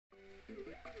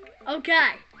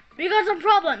Okay, we got some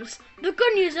problems. The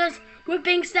good news is we're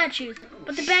being statues,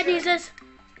 but the bad news is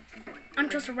I'm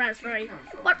just a raspberry.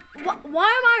 What? Why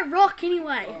am I rock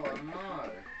anyway? Oh no.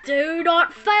 Do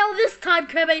not fail this time,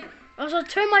 Kirby, or else I'll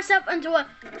turn myself into a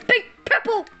big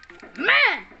purple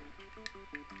man.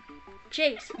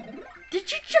 Jeez,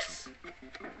 did you just?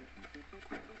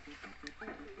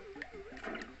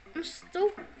 I'm still.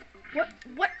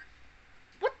 What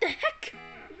the heck?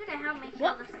 You're gonna help me kill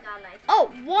What? the starlight.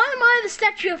 Oh, why am I the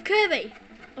statue of Kirby?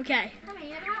 Okay, Come here,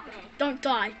 you're gonna help me. don't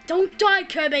die. Don't die,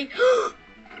 Kirby.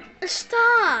 A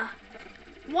star.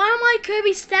 Why am I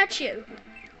Kirby's statue?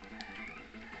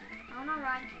 I wanna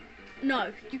ride.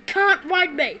 No, you can't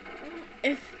ride me.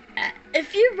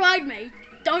 If you ride me,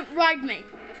 don't ride me.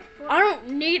 I don't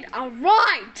need a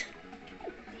ride.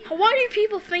 Why do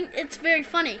people think it's very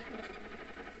funny?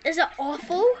 Is it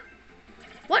awful?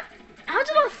 What? How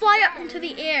did I fly up into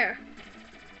the air?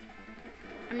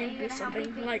 I Are need you to do gonna help me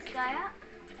something pick like, this guy up?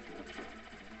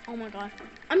 oh my god.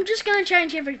 I'm just gonna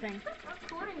change everything.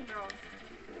 Recording drone.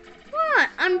 What?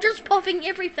 I'm just puffing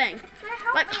everything.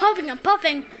 Like huffing and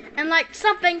puffing and like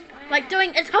something like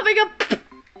doing it's huffing and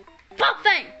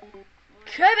puffing.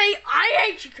 Kirby, I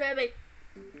hate you, Kirby.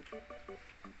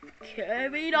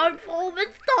 Kirby, don't fall this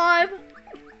time.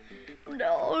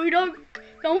 No,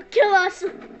 don't kill us.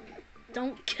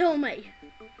 Don't kill me.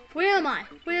 Where am I?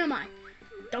 Where am I?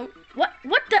 Don't, what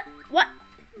the,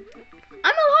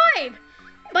 I'm alive,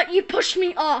 but you pushed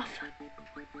me off.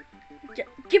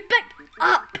 Get back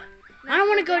up. I don't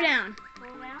want to go down. Go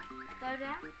around. Go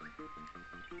down.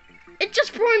 It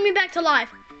just brought me back to life.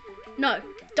 No,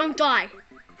 don't die.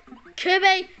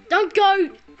 Kirby, don't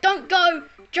go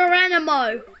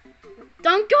Geronimo.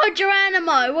 Don't go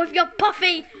Geronimo with your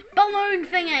puffy balloon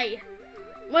thingy.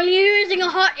 While you're using a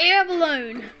hot air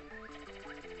balloon.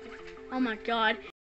 Oh my god.